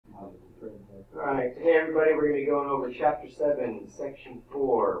Alright, today everybody we're going to be going over Chapter 7, Section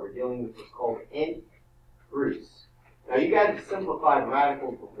 4. We're dealing with what's called nth roots. Now you guys have simplified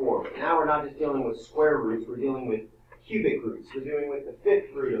radicals before, but now we're not just dealing with square roots, we're dealing with cubic roots. We're dealing with the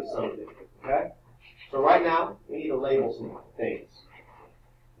fifth root of something, okay? So right now, we need to label some things.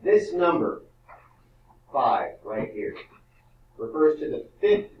 This number, 5, right here, refers to the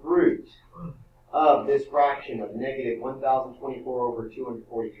fifth root of this fraction of negative 1,024 over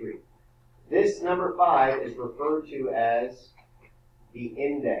 243. This number 5 is referred to as the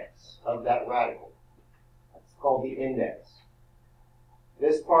index of that radical. That's called the index.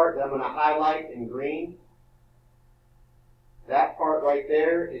 This part that I'm going to highlight in green, that part right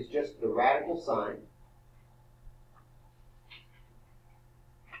there is just the radical sign.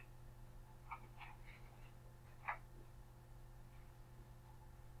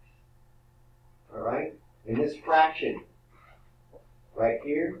 All right? And this fraction right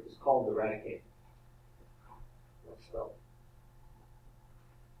here is called the radicand. Let's spell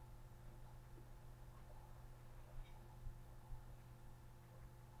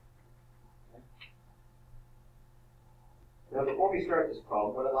it. Now, before we start this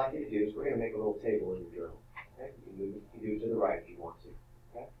problem, what I'd like you to do is we're going to make a little table in your journal. Okay? You can do it to the right if you want to.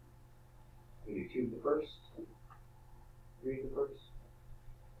 Okay? You do 2 to the first, 3 to the first,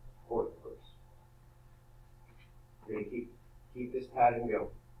 4 to the first. We're going to keep this pattern going.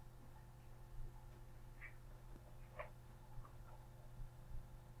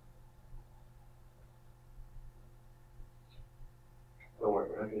 Don't worry,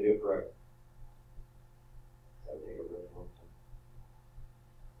 we're not going to do it forever. That would take a really long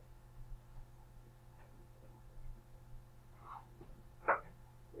time.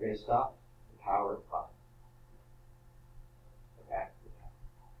 We're going to stop the power of 5. Okay.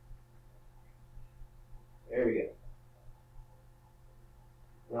 There we go.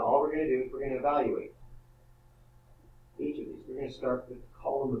 Now all we're going to do is we're going to evaluate each of these. We're going to start with the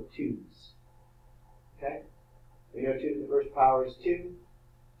column of 2's. Okay? We know 2 to the first power is 2.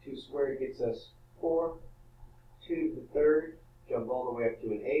 2 squared gets us 4. 2 to the third, jump all the way up to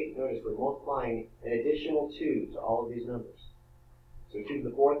an 8. Notice we're multiplying an additional 2 to all of these numbers. So 2 to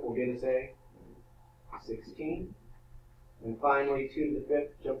the fourth will get us a 16. And finally 2 to the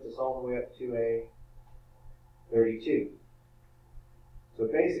fifth jumps us all the way up to a 32. So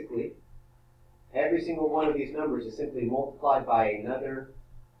basically, every single one of these numbers is simply multiplied by another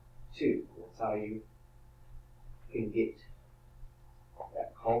 2. That's how you can get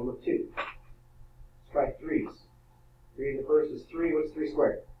that column of 2. Let's try 3's. 3 to the first is 3. What's 3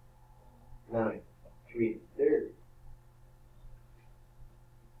 squared? 9. 3 to the third.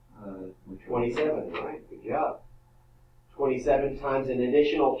 27, right? Good job. 27 times an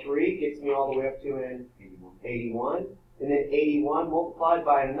additional 3 gets me all the way up to an 81. And then 81 multiplied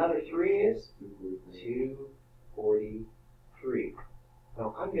by another 3 is 243.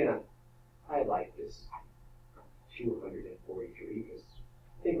 Now I'm going to highlight this 243 because I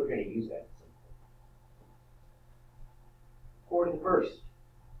think we're going to use that at some point. 4 to the first,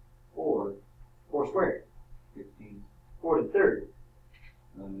 4 squared. 15. 4 to the third.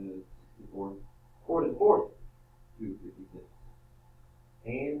 64. 4 to the fourth. 256.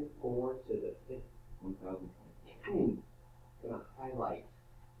 And 4 to the fifth. 1020. I'm going to highlight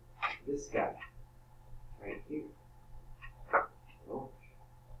this guy right here. Oh.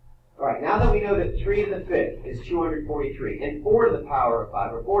 All right, now that we know that 3 to the fifth is 243, and 4 to the power of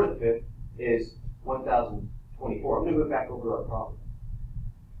 5, or 4 to the fifth, is 1,024, I'm going to move back over to our problem.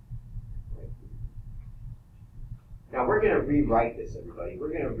 Right. Now we're going to rewrite this, everybody.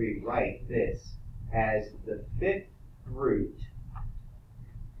 We're going to rewrite this as the fifth root.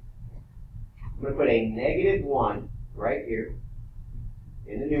 I'm going to put a negative 1 right here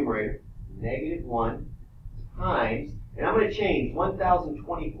in the numerator, negative 1 times, and I'm going to change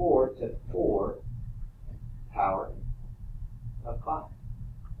 1,024 to 4 power of 5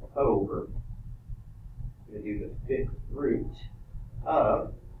 over, I'm going to do the fifth root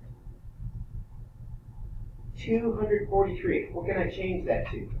of 243. What can I change that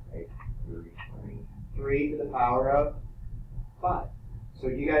to? 3 to the power of 5. So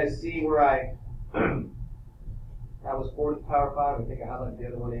you guys see where that was 4 to the power of 5. I think I highlighted the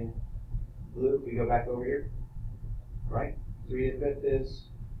other one in blue. We go back over here. Right? 3 to the fifth is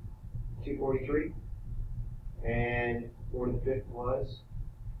 243. And 4 to the fifth was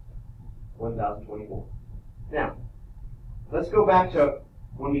 1,024. Now, let's go back to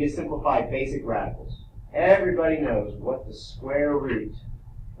when we just simplified basic radicals. Everybody knows what the square root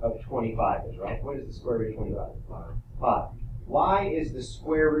of 25 is, right? What is the square root of 25? 5. Why is the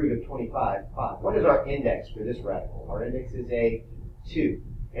square root of 25 5? What is our index for this radical? Our index is a 2.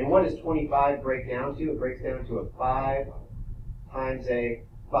 And what does 25 break down to? It breaks down to a 5 times a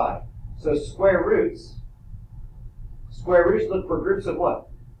 5. So square roots look for groups of what?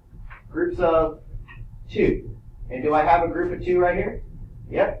 Groups of 2. And do I have a group of 2 right here?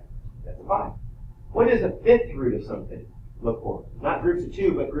 Yep, that's a 5. What does a fifth root of something look for? Not groups of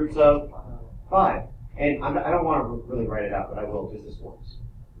 2, but groups of 5. And I don't want to really write it out, but I will just this once.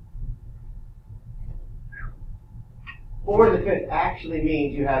 4 to the 5th actually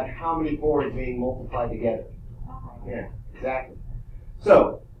means you have how many 4s being multiplied together? Yeah, exactly.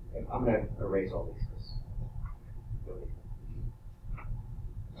 So, I'm going to erase all these.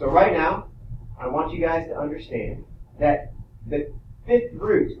 So right now, I want you guys to understand that the 5th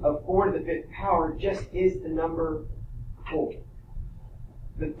root of 4 to the 5th power just is the number 4.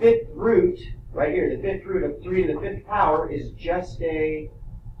 The 5th root, right here, the 5th root of 3 to the 5th power is just a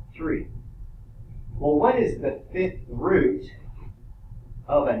 3. Well, what is the 5th root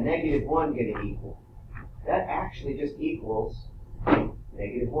of a negative 1 going to equal? That actually just equals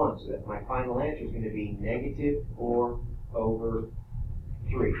negative 1. So that my final answer is going to be negative 4 over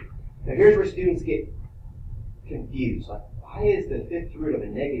 3. Now here's where students get confused. Like, why is the 5th root of a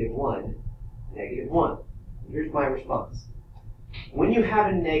negative 1 negative 1? Here's my response. When you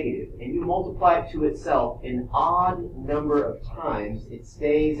have a negative and you multiply it to itself an odd number of times, it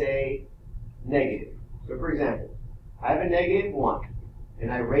stays a negative. So for example, I have a negative 1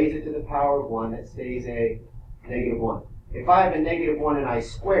 and I raise it to the power of 1, that stays a negative 1. If I have a negative 1 and I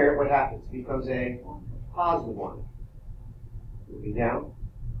square it, what happens? It becomes a positive 1. Moving down.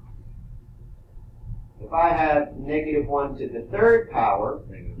 If I have negative 1 to the 3rd power,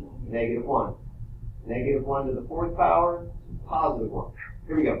 negative 1. Negative 1 to the 4th power, positive 1.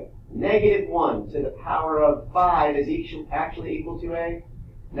 Here we go. Negative 1 to the power of 5 is actually equal to a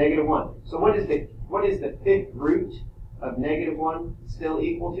negative 1. So what is the 5th root of negative 1 still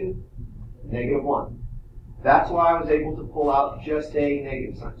equal to? Negative 1. That's why I was able to pull out just a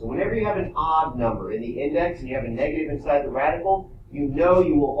negative sign. So whenever you have an odd number in the index and you have a negative inside the radical, you know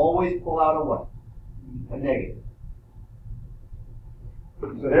you will always pull out a what? A negative.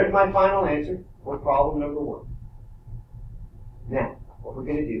 So there's my final answer for problem number 1. Now, what we're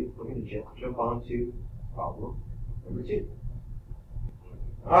going to do, we're going to jump on to problem number 2.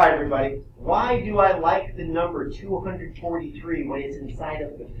 All right, everybody. Why do I like the number 243 when it's inside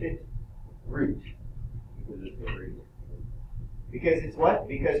of the 5th root? Because it's what?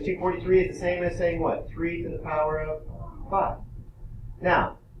 Because 243 is the same as saying what? 3 to the power of 5.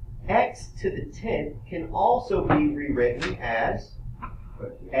 Now, x to the 10th can also be rewritten as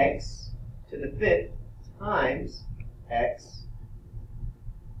x to the 5th times x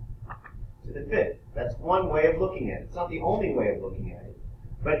to the 5th. That's one way of looking at it. It's not the only way of looking at it.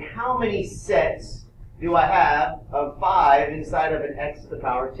 But how many sets do I have of 5 inside of an x to the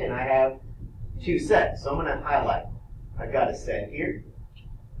power of 10? I have 2 sets. So I'm going to highlight. I've got a set here.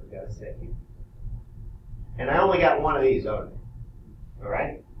 I've got a set here. And I only got one of these, don't I? All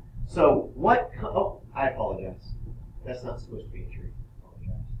right? So what... Oh, I apologize. That's not supposed to be a tree. I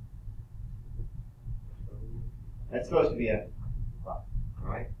apologize. That's supposed to be a 5. All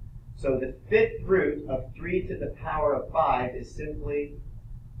right? So the 5th root of 3 to the power of 5 is simply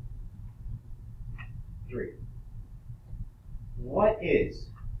 3. What is,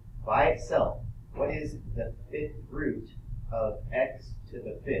 by itself, what is the 5th root of x to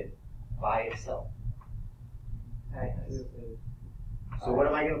the 5th by itself? X. So what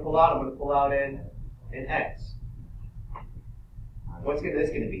am I going to pull out? I'm going to pull out an x. What's this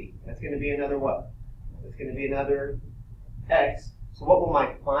going to be? That's going to be another what? That's going to be another x. So what will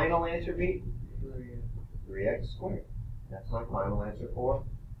my final answer be? 3x squared. That's my final answer for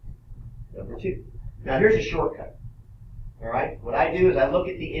number 2. Now here's a shortcut. All right? What I do is I look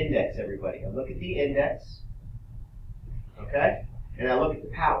at the index, everybody. I look at the index, okay? And I look at the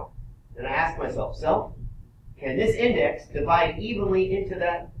power. And I ask myself, can this index divide evenly into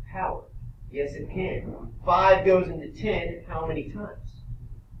that power? Yes, it can. 5 goes into 10 how many times?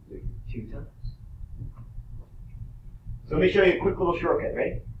 2 times. So let me show you a quick little shortcut.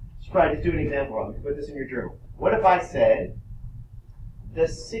 Ready? Let's try to do an example. I'm going to put this in your journal. What if I said the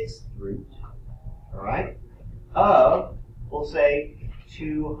 6th root, all right, of, we'll say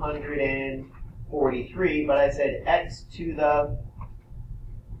 243, but I said x to the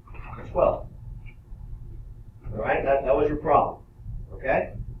 12. All right, that was your problem.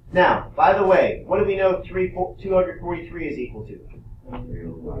 Okay? Now, by the way, what do we know 243 is equal to?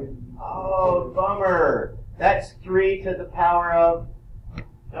 Oh, bummer. That's 3 to the power of,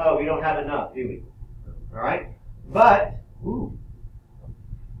 oh, we don't have enough, do we? All right? But,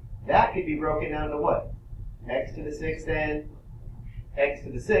 that could be broken down to what? X to the 6th and x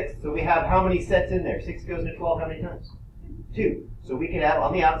to the 6th. So we have how many sets in there? 6 goes into 12 how many times? 2. So we can have,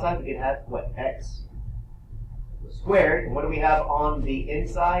 on the outside, we can have, what, x squared. And what do we have on the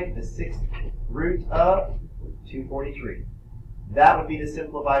inside? The 6th root of 243. That would be the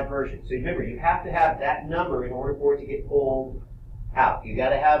simplified version. So remember, you have to have that number in order for it to get pulled out. You got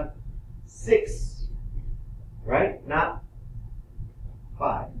to have 6, right? Not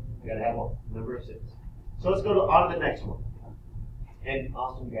 5. You got to have a number of 6. So let's go on to the next one. And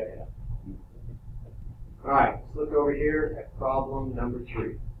Austin, you got it. All right, let's look over here at problem number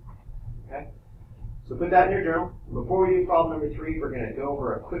 3. Okay? So put that in your journal. Before we do problem number 3, we're going to go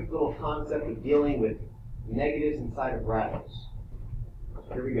over a quick little concept of dealing with negatives inside of radicals.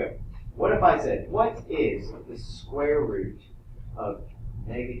 Here we go. What if I said, what is the square root of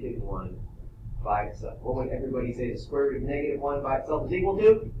 -1 by itself? What would everybody say the square root of -1 by itself is equal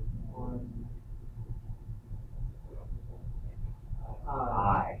to?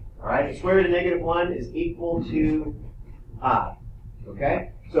 I. All right, the square root of -1 is equal to I.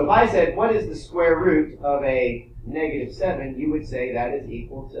 Okay? So if I said, what is the square root of a -7, you would say that is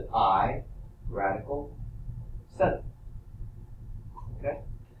equal to I radical 7. Okay?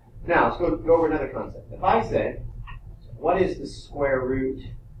 Now, let's go over another concept. If I said, what is the square root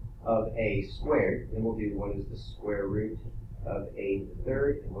of a squared, then we'll do what is the square root of a to the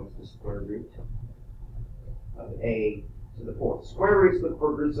 3rd, and what's the square root of a to the 4th. Square roots look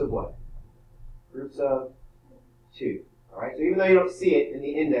for roots of what? Roots of 2. All right, so even though you don't see it in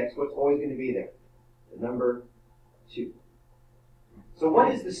the index, what's always going to be there? The number 2. So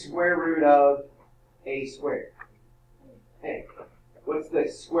what is the square root of a squared? A. What's the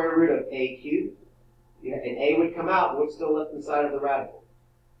square root of a cubed? Yeah, and a would come out. What's still left inside of the radical?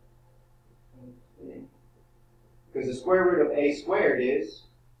 Because the square root of a squared is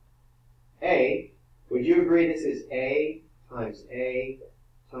a. Would you agree this is a times a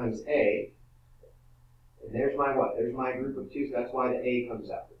times a? And there's my what? There's my group of 2, so that's why the a comes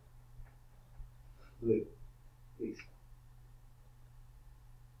out. Blue, please.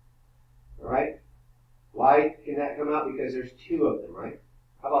 All right? Why can that come out? Because there's 2 of them, right?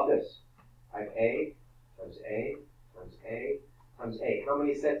 How about this? I have a times a times a times a. How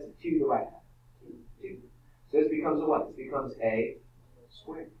many sets of 2 do I have? 2. So this becomes a what? This becomes a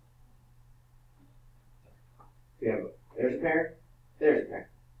squared. There's a pair. There's a pair.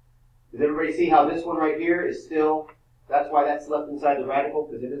 Does everybody see how this one right here is still, that's why that's left inside the radical,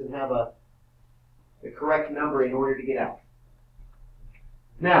 because it doesn't have the correct number in order to get out.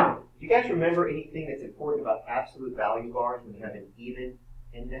 Now, do you guys remember anything that's important about absolute value bars when you have an even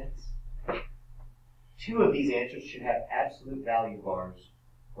index? 2 of these answers should have absolute value bars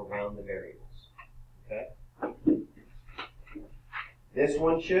around the variables. Okay? This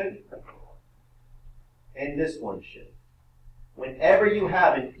one should, and this one should. Whenever you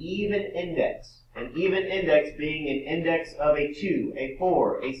have an even index being an index of a 2, a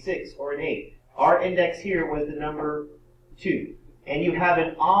 4, a 6, or an 8, our index here was the number 2, and you have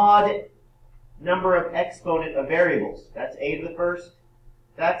an odd number of exponent of variables, that's a to the 1st,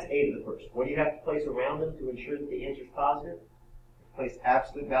 that's a to the 1st. What do you have to place around them to ensure that the answer is positive? Place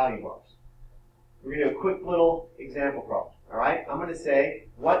absolute value bars. We're going to do a quick little example problem. All right, I'm going to say,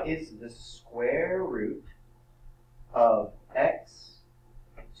 what is the square root of x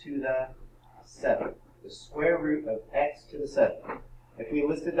to the 7? The square root of x to the 7. If we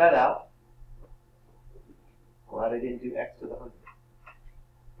listed that out, glad I didn't do x to the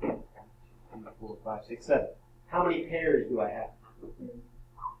 100. 2, 4, 5, 6, 7. How many pairs do I have?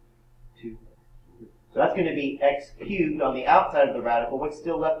 2. So that's going to be x cubed on the outside of the radical. What's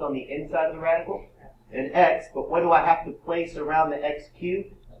still left on the inside of the radical? An x, but what do I have to place around the x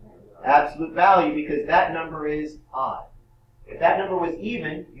cubed? Absolute value, because that number is odd. If that number was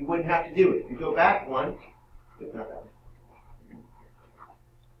even, you wouldn't have to do it. If you go back one,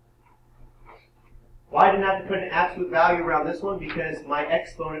 why didn't I have to put an absolute value around this one? Because my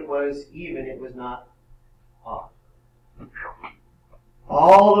exponent was even, it was not odd.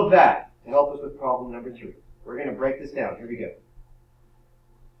 All of that to help us with problem number 3. We're going to break this down. Here we go.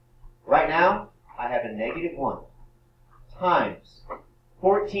 Right now, I have a -1 times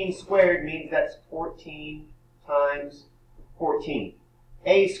 14 squared means that's 14 times 14.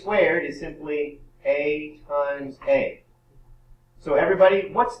 A squared is simply a times a. So everybody,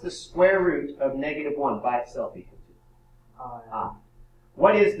 what's the square root of -1 by itself equal to? I.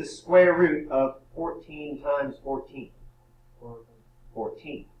 What is the square root of 14 times 14?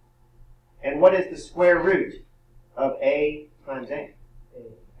 14. And what is the square root of a times a?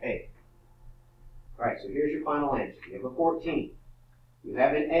 A. All right, so here's your final answer. You have a 14. You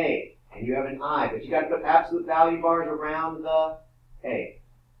have an a, and you have an I, but you got to put absolute value bars around the A.